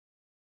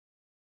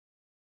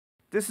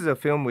This is a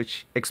film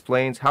which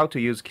explains how to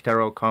use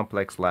Kitaro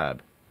Complex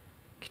Lab.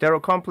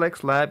 Kitaro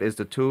Complex Lab is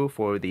the tool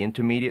for the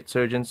intermediate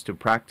surgeons to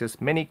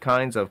practice many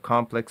kinds of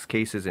complex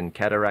cases in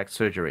cataract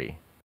surgery.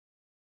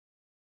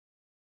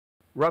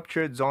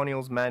 Ruptured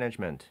zonules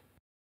management.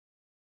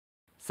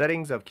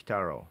 Settings of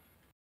Kitaro.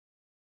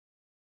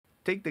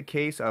 Take the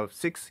case of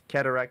 6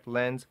 cataract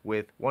lens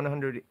with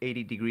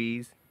 180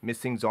 degrees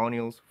missing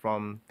zonules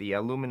from the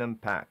aluminum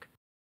pack.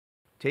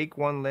 Take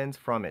one lens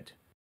from it.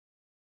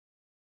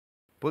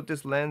 Put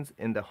this lens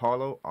in the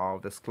hollow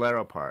of the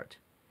scleral part.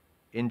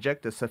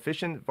 Inject a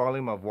sufficient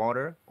volume of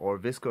water or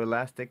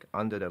viscoelastic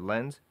under the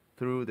lens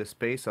through the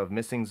space of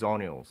missing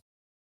zonules.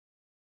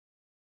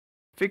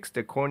 Fix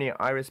the cornea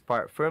iris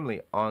part firmly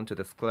onto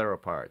the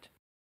scleral part.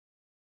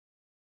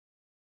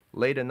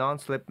 Lay the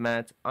non-slip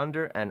mats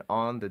under and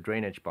on the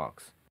drainage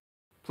box.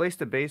 Place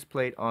the base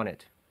plate on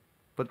it.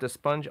 Put the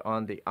sponge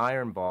on the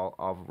iron ball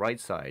of right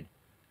side,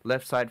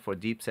 left side for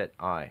deep set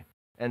eye,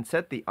 and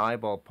set the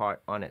eyeball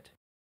part on it.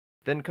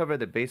 Then cover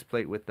the base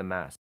plate with the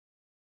mask.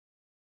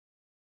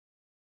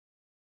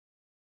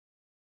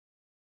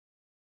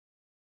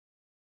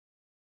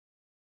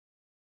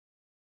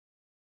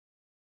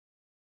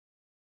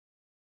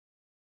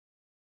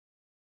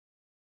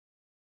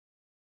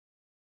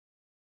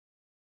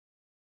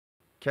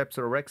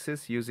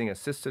 Capsulorhexis using a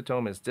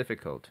cystotome is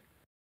difficult.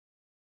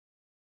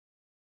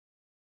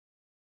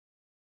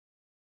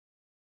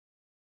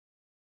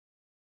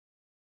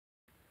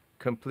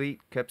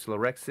 Complete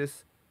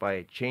capsulorhexis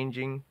by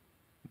changing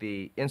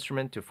the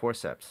instrument to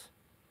forceps.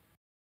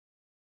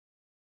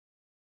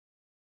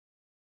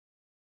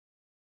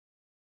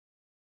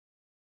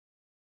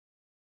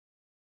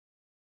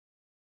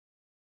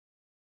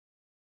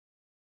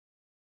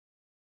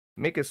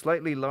 Make a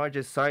slightly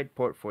larger side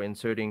port for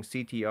inserting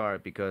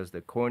CTR because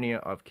the cornea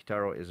of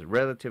Kitaro is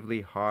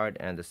relatively hard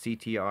and the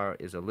CTR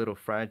is a little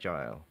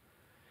fragile.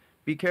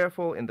 Be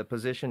careful in the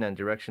position and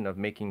direction of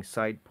making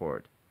side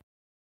port.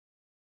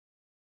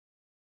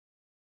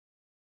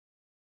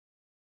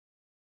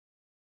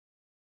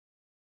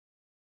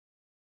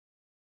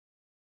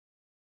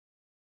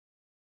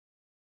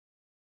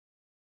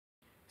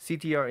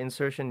 CTR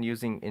insertion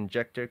using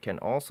injector can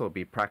also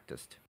be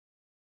practiced.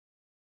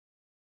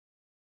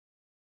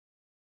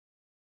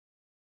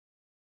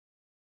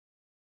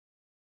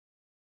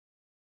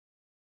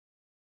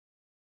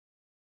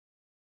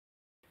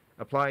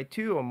 Apply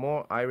 2 or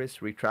more iris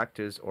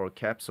retractors or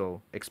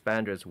capsule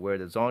expanders where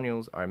the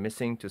zonules are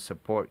missing to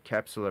support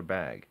capsular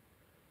bag.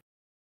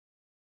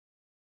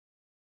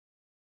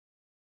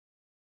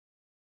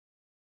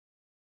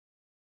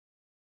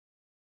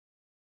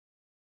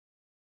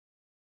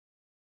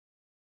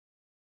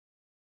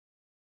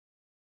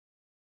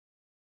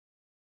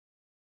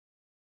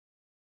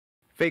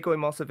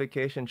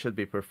 Phacoemulsification should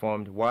be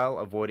performed while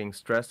avoiding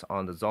stress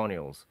on the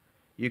zonules.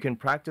 You can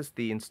practice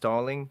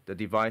installing the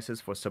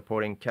devices for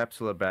supporting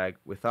capsular bag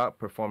without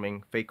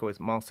performing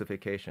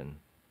phacoemulsification.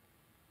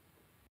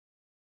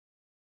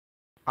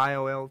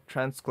 IOL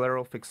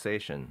transscleral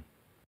fixation.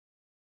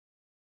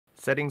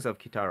 Settings of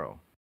Kitaro.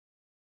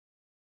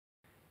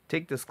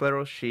 Take the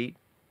scleral sheet,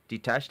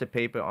 detach the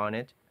paper on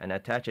it, and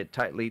attach it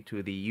tightly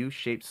to the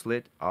U-shaped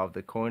slit of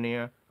the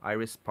cornea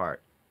iris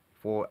part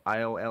for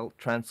IOL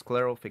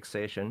transscleral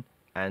fixation,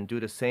 and do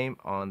the same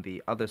on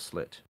the other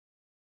slit.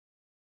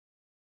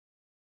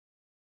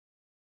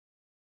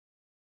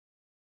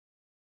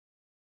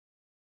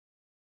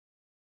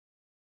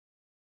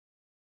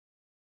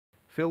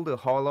 Fill the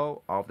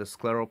hollow of the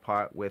scleral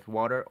part with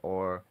water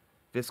or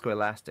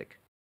viscoelastic.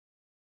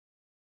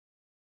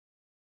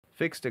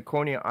 Fix the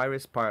cornea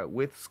iris part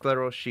with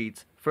scleral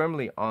sheets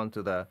firmly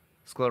onto the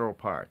scleral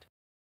part.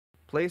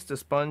 Place the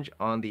sponge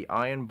on the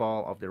iron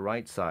ball of the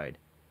right side.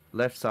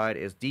 Left side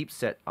is deep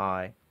set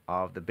eye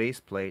of the base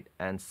plate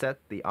and set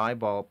the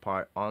eyeball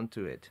part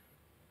onto it.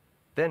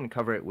 Then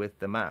cover it with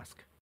the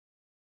mask.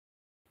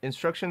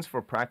 Instructions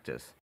for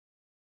practice.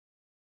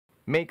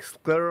 Make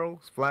scleral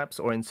flaps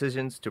or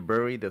incisions to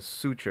bury the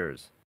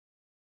sutures.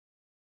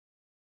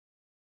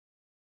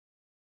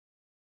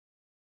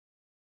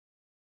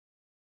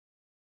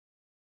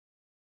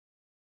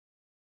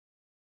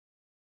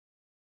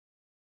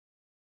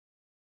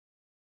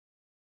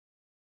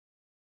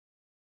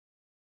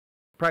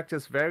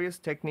 Practice various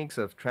techniques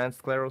of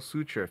transscleral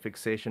suture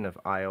fixation of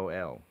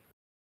IOL.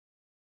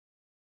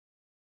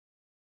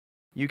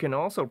 You can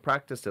also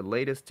practice the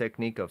latest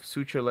technique of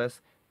sutureless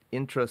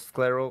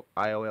intrascleral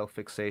IOL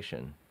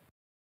fixation.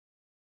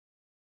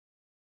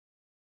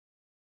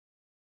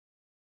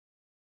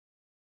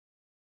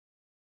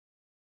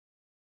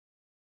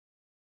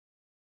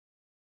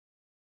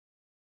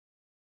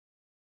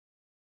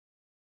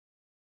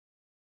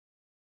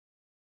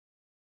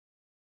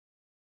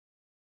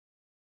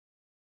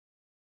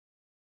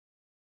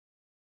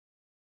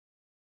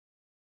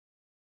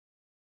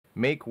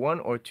 Make 1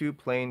 or 2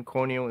 plain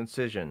corneal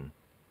incision.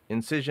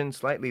 Incision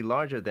slightly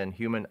larger than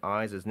human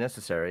eyes is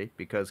necessary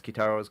because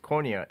Kitaro's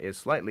cornea is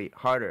slightly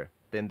harder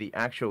than the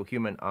actual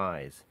human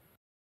eyes.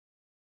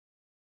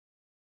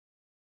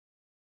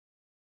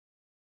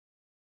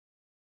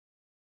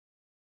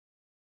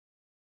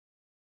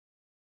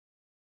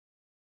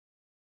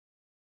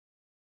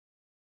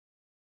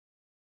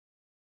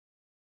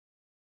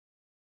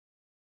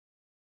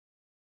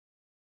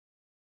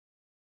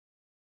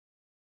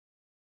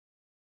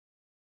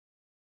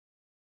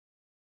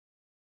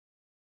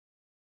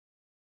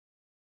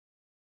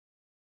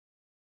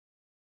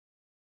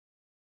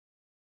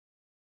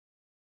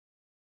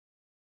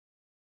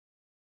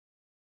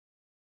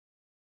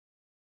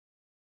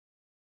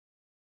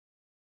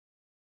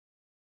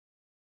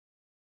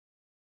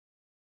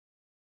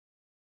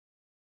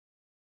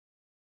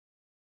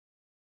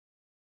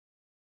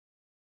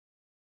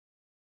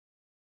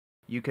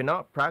 You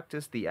cannot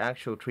practice the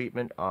actual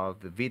treatment of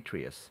the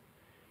vitreous.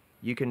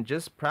 You can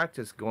just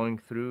practice going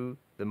through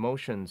the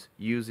motions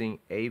using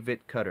a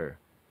vit cutter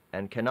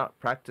and cannot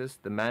practice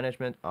the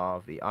management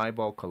of the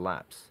eyeball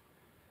collapse.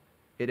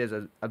 It is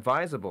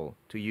advisable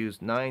to use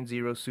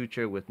 9-0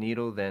 suture with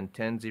needle than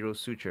 10-0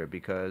 suture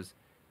because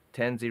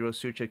 10-0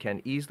 suture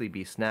can easily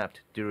be snapped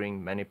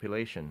during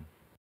manipulation.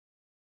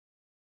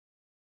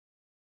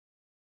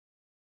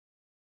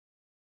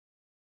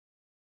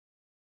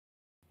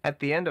 At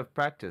the end of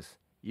practice,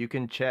 you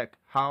can check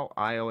how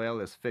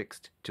IOL is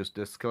fixed to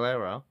the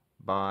sclera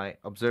by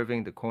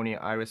observing the cornea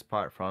iris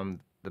part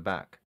from the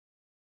back.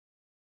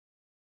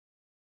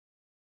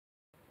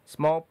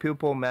 Small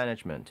pupil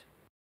management.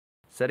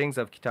 Settings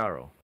of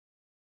Kitaro.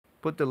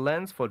 Put the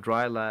lens for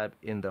dry lab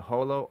in the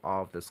hollow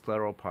of the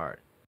scleral part.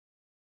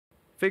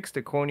 Fix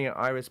the cornea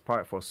iris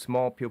part for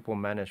small pupil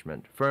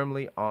management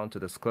firmly onto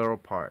the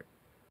scleral part.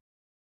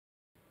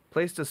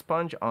 Place the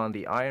sponge on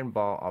the iron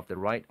ball of the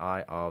right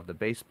eye of the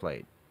base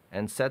plate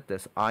and set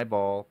this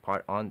eyeball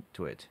part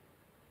onto it.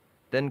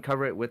 Then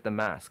cover it with the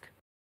mask.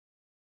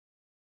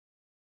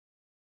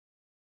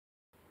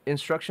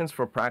 Instructions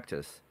for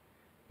practice.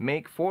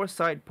 Make 4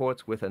 side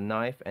ports with a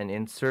knife and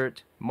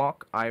insert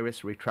mock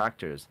iris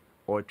retractors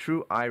or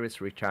true iris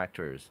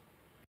retractors.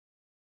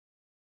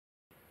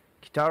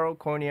 Kitaro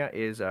cornea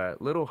is a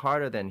little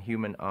harder than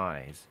human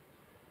eyes.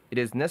 It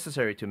is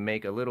necessary to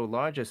make a little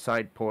larger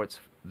side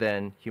ports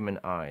than human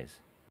eyes.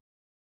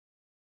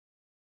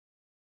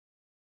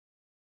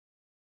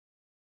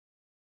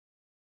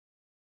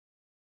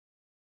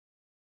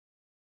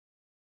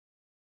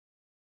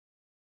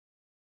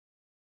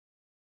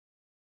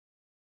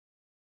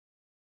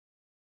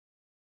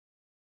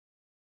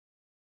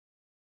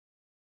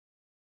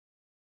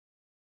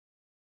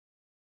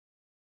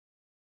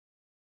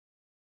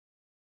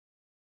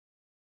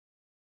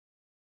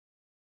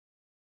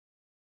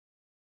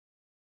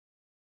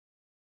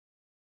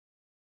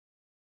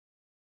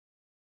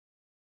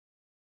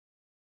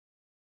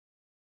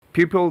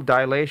 Pupil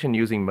dilation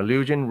using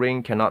Malusian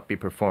ring cannot be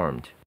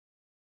performed.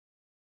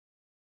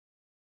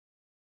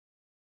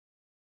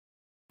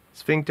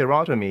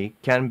 Sphincterotomy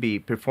can be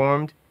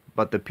performed,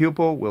 but the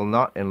pupil will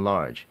not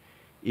enlarge.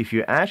 If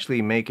you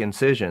actually make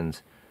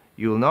incisions,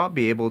 you will not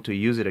be able to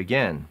use it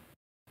again.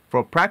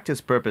 For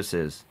practice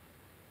purposes,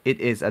 it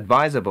is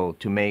advisable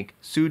to make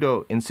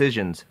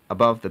pseudo-incisions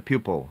above the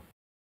pupil.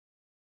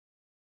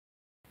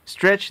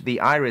 Stretch the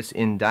iris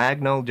in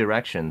diagonal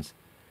directions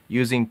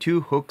using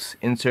 2 hooks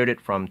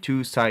inserted from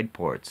 2 side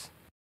ports.